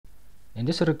In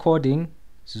this recording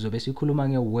sizobe sikhuluma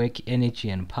nge-work, energy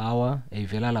and power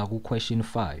evela la ku-question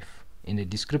 5. In the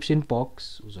description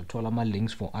box uzothola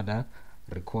ama-links for other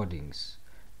recordings.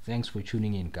 Thanks for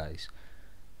tuning in, guys.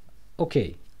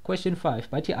 Okay, question 5.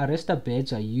 But arrestor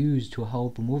beds are used to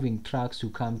help moving trucks to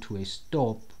come to a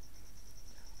stop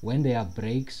when their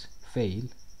brakes fail.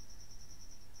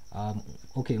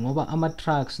 Okay, ngoba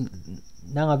ama-trucks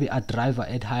nangabe a-driver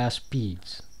at higher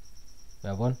speeds,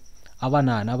 yabona,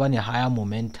 abane higher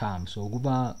momentum, so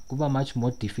kuba much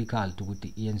more difficult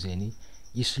ukuthi iyenzeni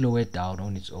slow it down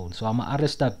on its own. So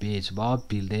ama-arrestor beds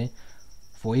bawabuilde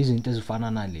for izinto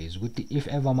ezifana nalezi ukuthi if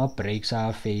ever ama-brakes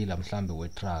ayafaila mhlambe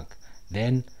we-truck,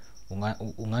 then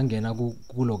ungangena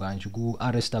kulo kanje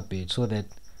ku-arrestor bed, so that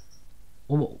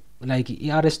like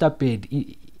i-arrestor bed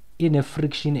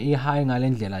ine-friction e-high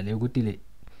ngalendlela le ukuthi le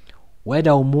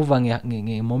whether umuva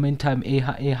nge-momentum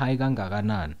e-high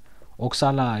kangakanani,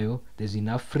 okusalayo there's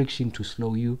enough friction to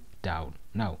slow you down.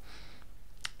 Now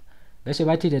bese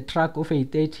bathi the truck of a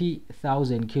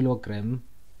 30,000 kilogram,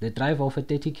 the driver of a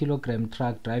 30 kilogram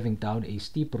truck driving down a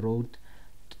steep road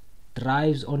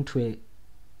drives onto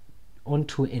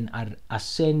an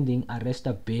ascending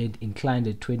arrestor bed inclined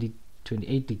at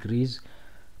 28 degrees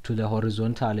to the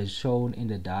horizontal as shown in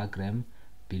the diagram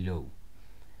below.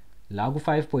 La ku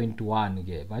 5.1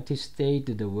 ke bathi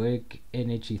state the work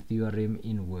energy theorem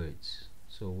in words.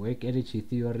 So work energy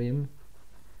theorem,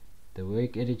 the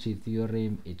work energy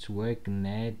theorem, it's work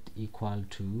net equal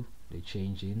to the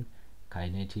change in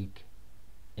kinetic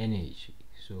energy.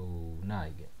 So now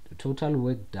again, the total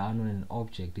work done on an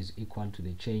object is equal to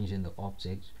the change in the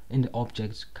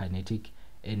object's kinetic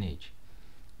energy.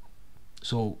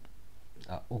 So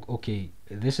okay,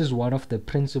 this is one of the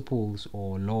principles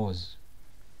or laws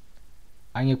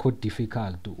angekho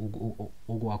difficult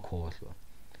ukuwakhohlwa.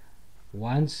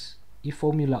 Once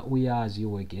i-formula uyazi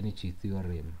i-work energy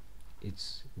theorem,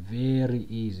 it's very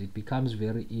easy, it becomes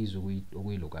very easy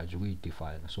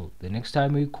ukuyidefine. So the next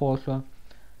time uyikhohlwa,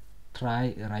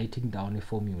 try writing down a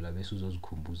formula bese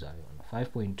uzozikhumbuza yona.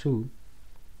 5.2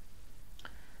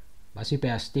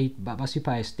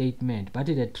 basipha a statement, but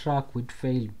the truck with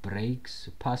failed brakes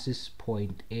passes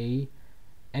point A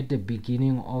at the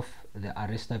beginning of the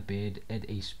arrestor bed at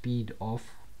a speed of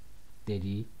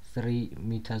 33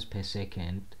 meters per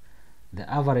second. The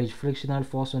average frictional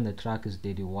force on the truck is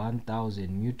 31,000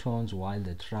 newtons while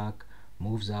the truck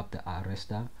moves up the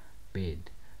arrestor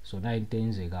bed. So now it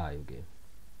okay,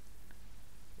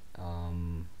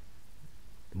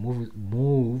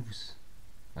 moves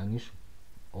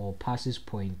or passes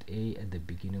point A at the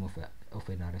beginning of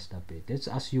an arrestor bed. Let's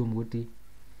assume ukuthi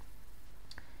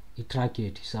i-truck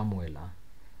yethu somewhere la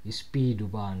i-speed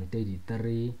ubani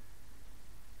 33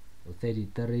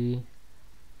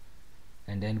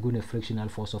 and then kune frictional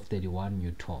force of 31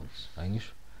 newtons.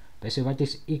 Bese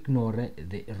bathi ignore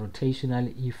the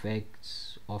rotational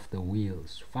effects of the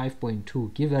wheels.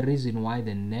 5.2 give a reason why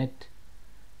the net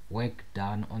work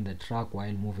done on the truck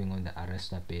while moving on the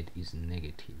arrestor bed is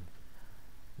negative.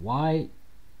 Why?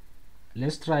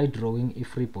 Let's try drawing a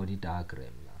free body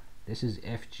diagram. This is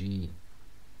FG,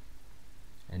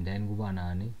 and then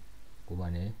kubane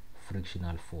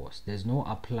frictional force. There's no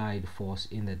applied force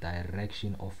in the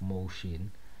direction of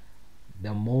motion.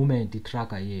 The moment the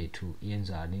truck yethu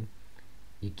yenzani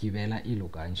igibela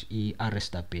ilokanje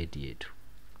i-arrestor bed yethu.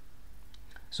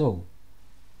 So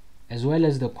as well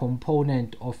as the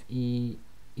component of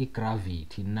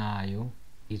gravity nayo,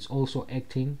 it's also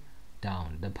acting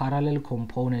down. The parallel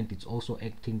component is also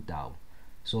acting down.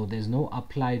 So there's no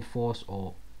applied force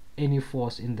or any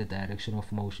force in the direction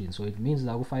of motion. So it means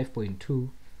that 5.2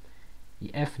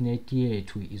 the F net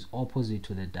yethu is opposite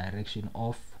to the direction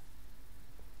of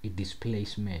a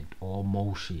displacement or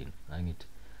motion. Angithi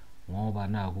ngoba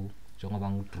naku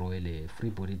njengoba ngidraw le free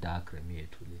body diagram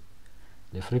yethu le.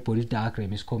 The free body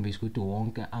diagram is khombisa ukuthi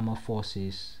wonke ama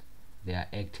forces they are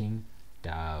acting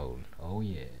down. Oh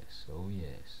yes, oh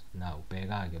yes. Now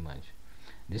bheka ke manje,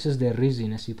 this is the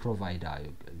reason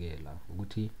esiprovidayo ke la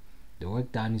ukuthi the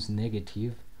work done is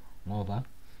negative ngoba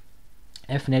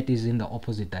F net is in the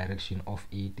opposite direction of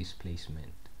E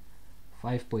displacement.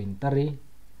 5.3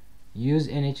 use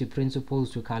energy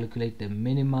principles to calculate the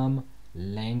minimum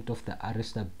length of the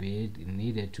arrestor bed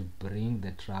needed to bring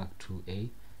the truck to a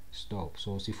stop.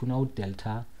 So sifuna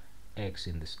delta x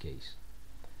in this case.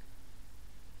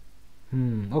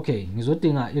 Okay,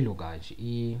 ngizodinga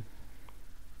ilokanje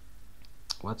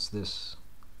what's this,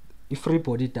 free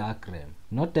body diagram.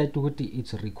 Not that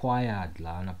it's required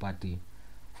lana, but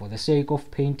for the sake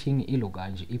of painting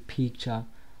ilokanje picture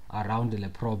around the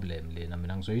problem lena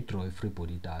mina ngizoyidraw free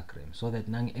body diagram so that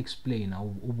nangi explain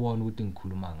ubone ukuthi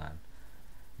ngikhuluma ngani.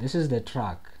 this is the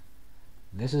track,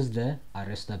 this is the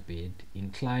arrestor bed,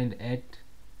 inclined at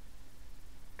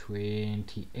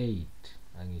 28,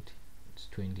 it's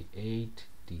 28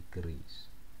 degrees,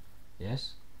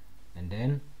 yes. And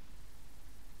then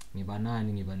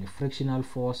ngiba ne frictional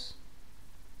force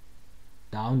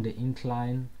down the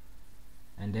incline,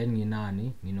 and then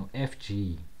ngino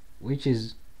FG, which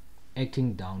is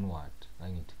acting downward,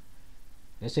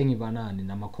 bese ngiba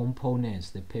nama components,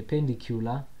 the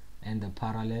perpendicular and the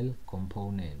parallel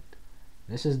component.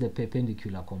 This is the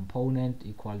perpendicular component,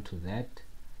 equal to that,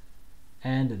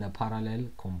 and the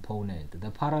parallel component. The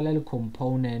parallel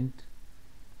component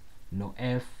no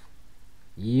F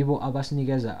yibo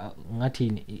abasinikeza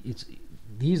ngathini, it's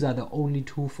these are the only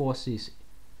two forces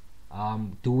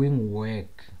doing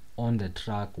work on the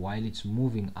track while it's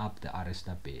moving up the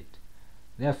arrestor bed.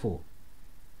 Therefore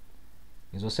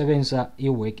ngizosebenzisa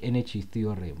i-work energy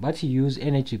theorem, but you use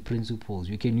energy principles.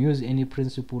 You can use any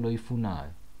principle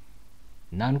oyifunayo,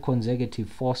 non-consecutive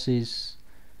forces,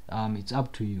 it's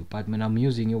up to you, but when I'm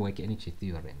using a work energy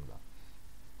theorem.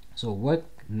 So work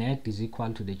net is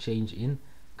equal to the change in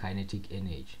kinetic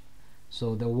energy.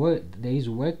 So there is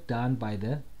work done by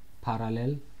the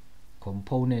parallel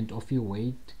component of your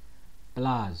weight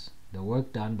plus the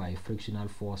work done by frictional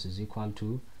force is equal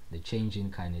to the change in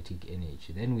kinetic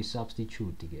energy. Then we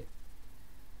substitute again.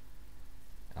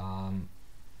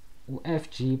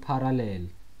 FG parallel,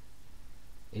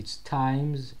 it's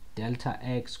times delta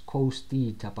x cos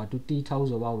theta, but theta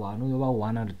uzoba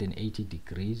 180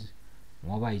 degrees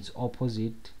ngoba it's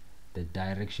opposite the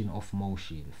direction of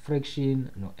motion.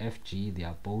 Friction no FG, they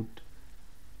are both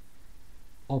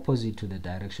opposite to the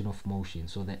direction of motion,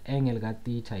 so the angle got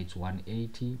theta, it's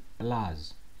 180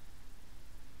 plus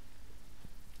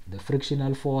the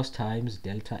frictional force times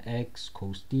delta x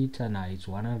cos theta, now it's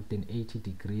 180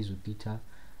 degrees with theta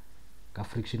ka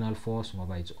frictional force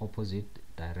ngoba it's opposite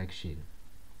direction,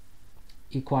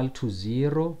 equal to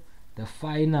 0. The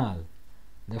final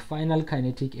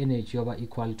kinetic energy yoba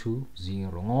equal to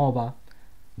 0 ngoba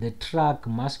the track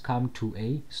must come to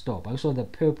a stop. Also the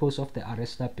purpose of the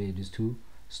arrestor bed is to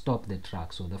stop the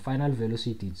track, so the final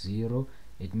velocity is 0.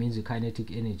 It means the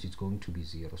kinetic energy is going to be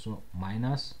 0, so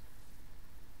minus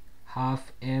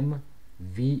half m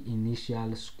v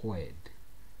initial squared.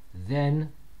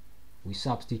 Then we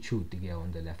substitute here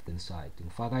on the left hand side.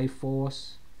 Ngifaka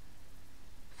force,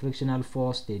 frictional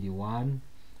force 31,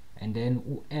 and then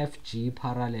FG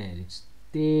parallel, it's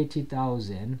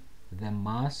 30,000, the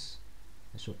mass,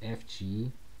 so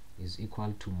FG is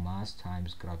equal to mass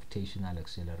times gravitational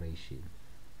acceleration.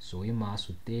 So we mass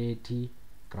with 30,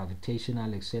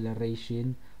 gravitational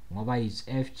acceleration ngoba it's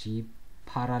FG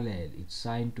parallel, it's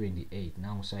sine 28,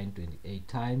 now sine 28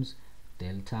 times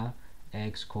delta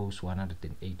x cos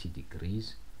 180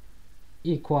 degrees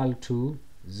equal to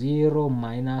 0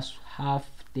 minus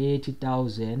half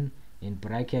 30,000 in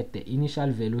bracket the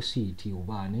initial velocity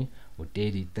ubani or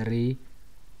 33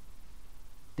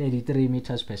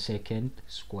 meters per second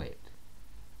squared,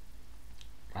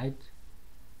 right?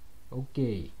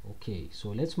 Okay,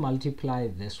 so let's multiply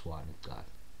this one,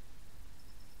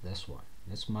 let's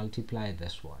multiply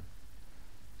this one.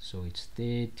 So it's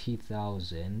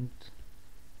 30,000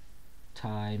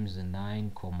 times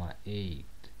 9,8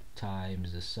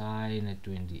 times the sine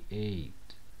 28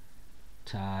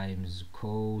 times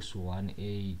cos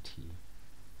 180.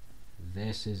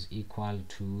 This is equal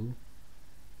to,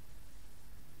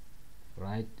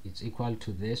 right, it's equal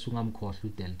to this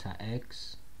delta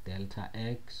x,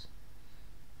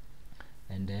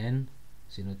 and then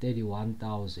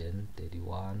 31,000,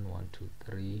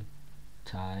 123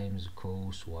 times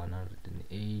cos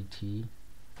 180.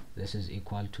 This is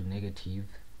equal to negative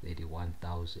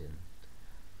 31,000.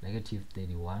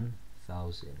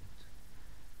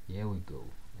 Here we go.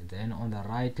 And then on the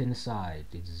right hand side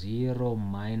it's 0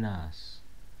 minus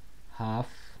half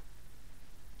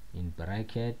in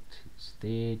bracket, it's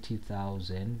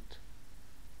 30,000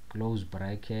 close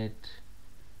bracket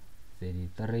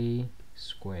 33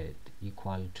 squared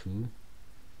equal to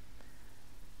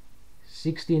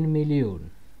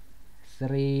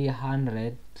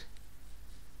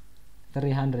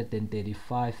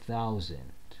 16,335,000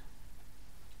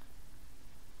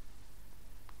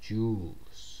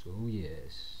 joules. Oh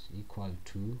yes, equal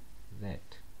to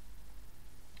that.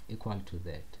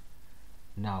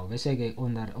 Now let's say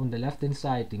on the left hand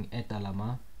side in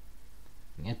etalama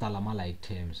like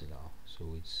terms now,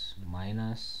 so it's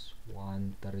minus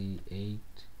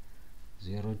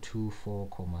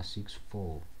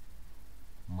 138,024,64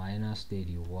 minus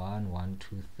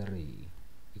 31,123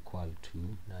 equal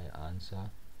to my answer.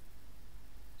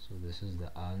 So this is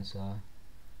the answer,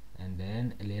 and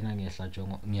then lena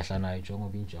ngiyehla nayo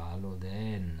njengoba injalo,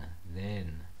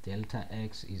 then delta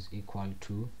x is equal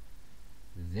to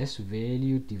this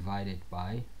value divided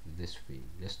by this value.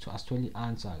 Let's actually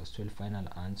answer, let's actually final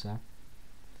answer.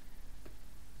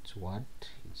 It's what?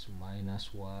 It's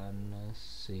minus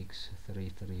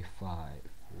 16335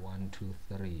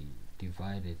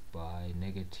 divided by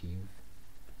negative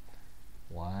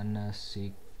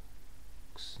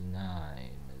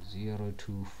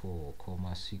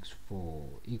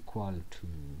 169,024,64 equal to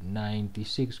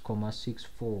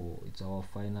 96,64. It's our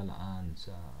final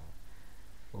answer.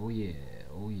 Oh yeah,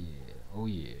 oh yeah, oh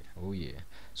yeah, oh yeah.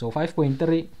 So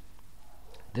 5.3,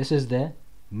 this is the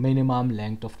minimum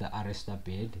length of the arrestor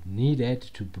bed needed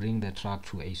to bring the truck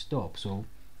to a stop. So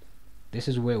this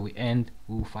is where we end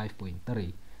with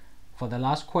 5.3. For the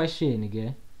last question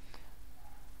again,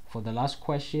 for the last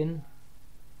question,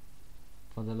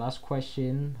 last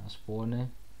question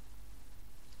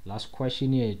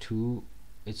here too,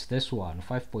 it's this one,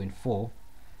 5.4.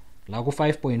 Like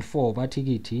 5.4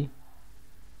 batikiti,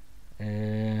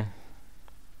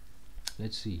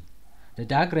 let's see. The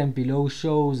diagram below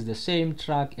shows the same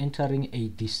truck entering a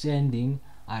descending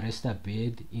arrestor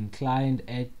bed inclined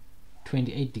at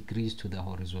 28 degrees to the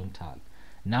horizontal.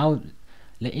 Now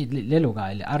the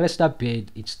arrestor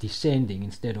bed, it's descending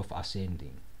instead of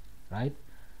ascending, right?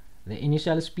 The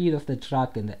initial speed of the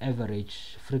truck and the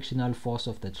average frictional force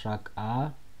of the truck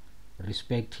are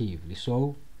respectively.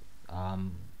 So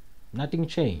nothing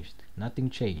changed.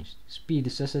 Speed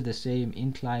is just the same,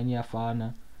 incline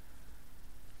yafana,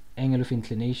 angle of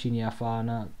inclination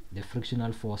yafana, the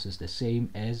frictional force is the same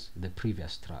as the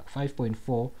previous truck.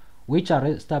 5.4, which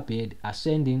arrestor bed,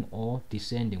 ascending or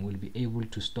descending, will be able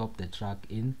to stop the truck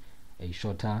in a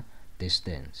shorter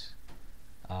distance?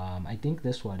 I think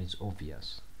this one is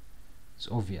obvious. It's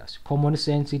obvious. Common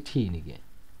sense it again.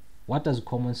 What does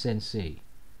common sense say?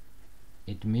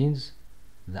 It means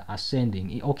the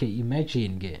ascending. Okay,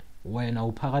 imagine ke wena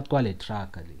uphakathi kwale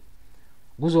truck le,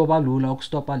 kuzoba lula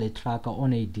ukustopa le truck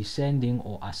on a descending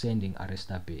or ascending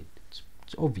arrestor bed. It's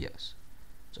obvious.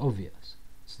 It's obvious.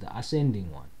 It's the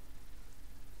ascending one.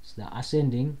 It's the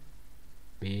ascending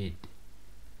bed.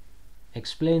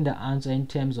 Explain the answer in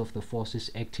terms of the forces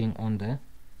acting on the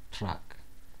truck.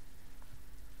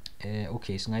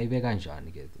 Okay, singayibeka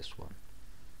kanjani ke this one?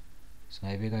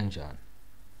 Singayibeka kanjani?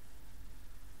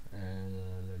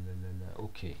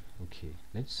 Okay,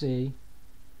 let's say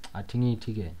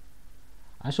athingithi ke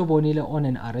ashobonile on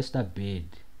an arrestor bed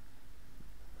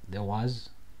there was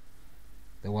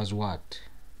what?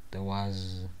 There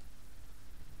was,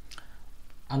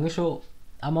 angisho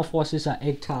ama forces are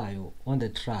actayo on the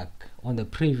truck, on the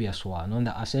previous one, on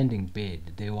the ascending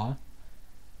bed, they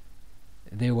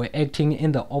were acting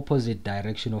in the opposite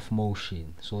direction of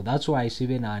motion. So that's why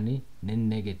sibenani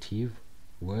negative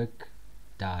work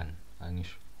done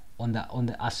on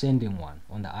the ascending one,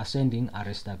 on the ascending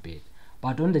arrestor bed.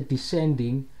 But on the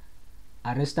descending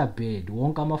arrestor bed,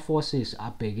 wonke ama forces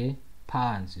abheke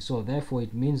phansi, so therefore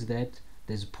it means that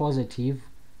there's positive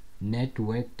net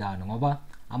work done ngoba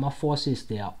ama forces,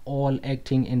 they are all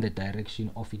acting in the direction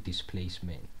of a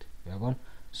displacement.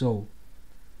 So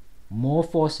more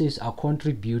forces are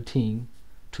contributing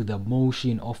to the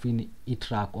motion of a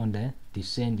truck on the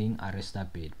descending arrestor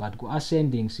bed, but ku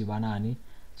ascending sibanani,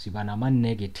 sibanama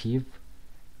negative,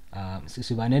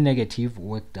 sibane negative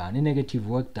work done. In negative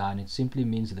work done, it simply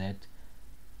means that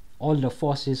all the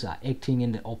forces are acting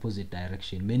in the opposite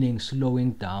direction, meaning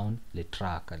slowing down the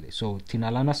truck. So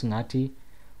tinalana singati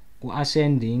ku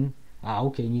ascending,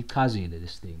 okay, ngichazile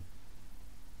this thing.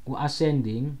 Ku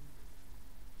ascending,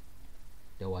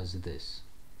 there was this.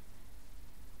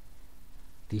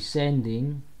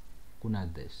 Descending, kuna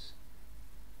this.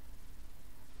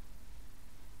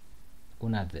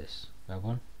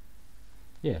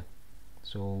 Yeah,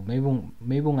 so maybe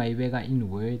ungayibeka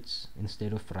in words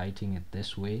instead of writing it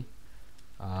this way.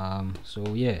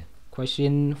 So yeah,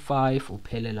 question 5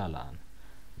 uphelela lana.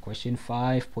 Question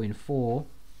 5.4,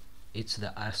 it's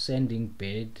the ascending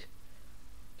bed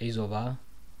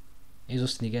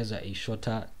izosinikeza a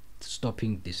shorter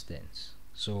stopping distance.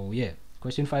 So yeah,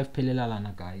 question 5 phelela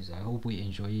lana guys. I hope we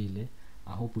enjoy it.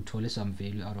 I hope we told some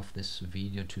value out of this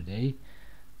video today.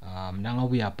 Nanga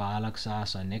uyabhala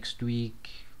kusasa next week,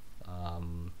 I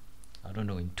don't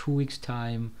know, in 2 weeks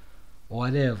time or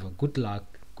whatever. Good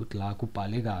luck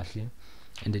ubhale kahle.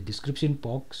 In the description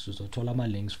box uzothola ama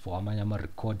links for amanye ama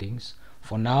recordings.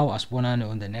 For now asibonane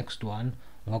on the next one.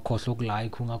 Ungakhohlwa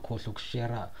ukulike, ungakhohlwa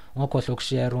ukushare, ungakhohlwa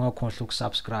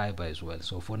ukusubscribe as well.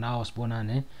 So for now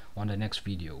asibonane on the next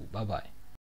video. Bye bye.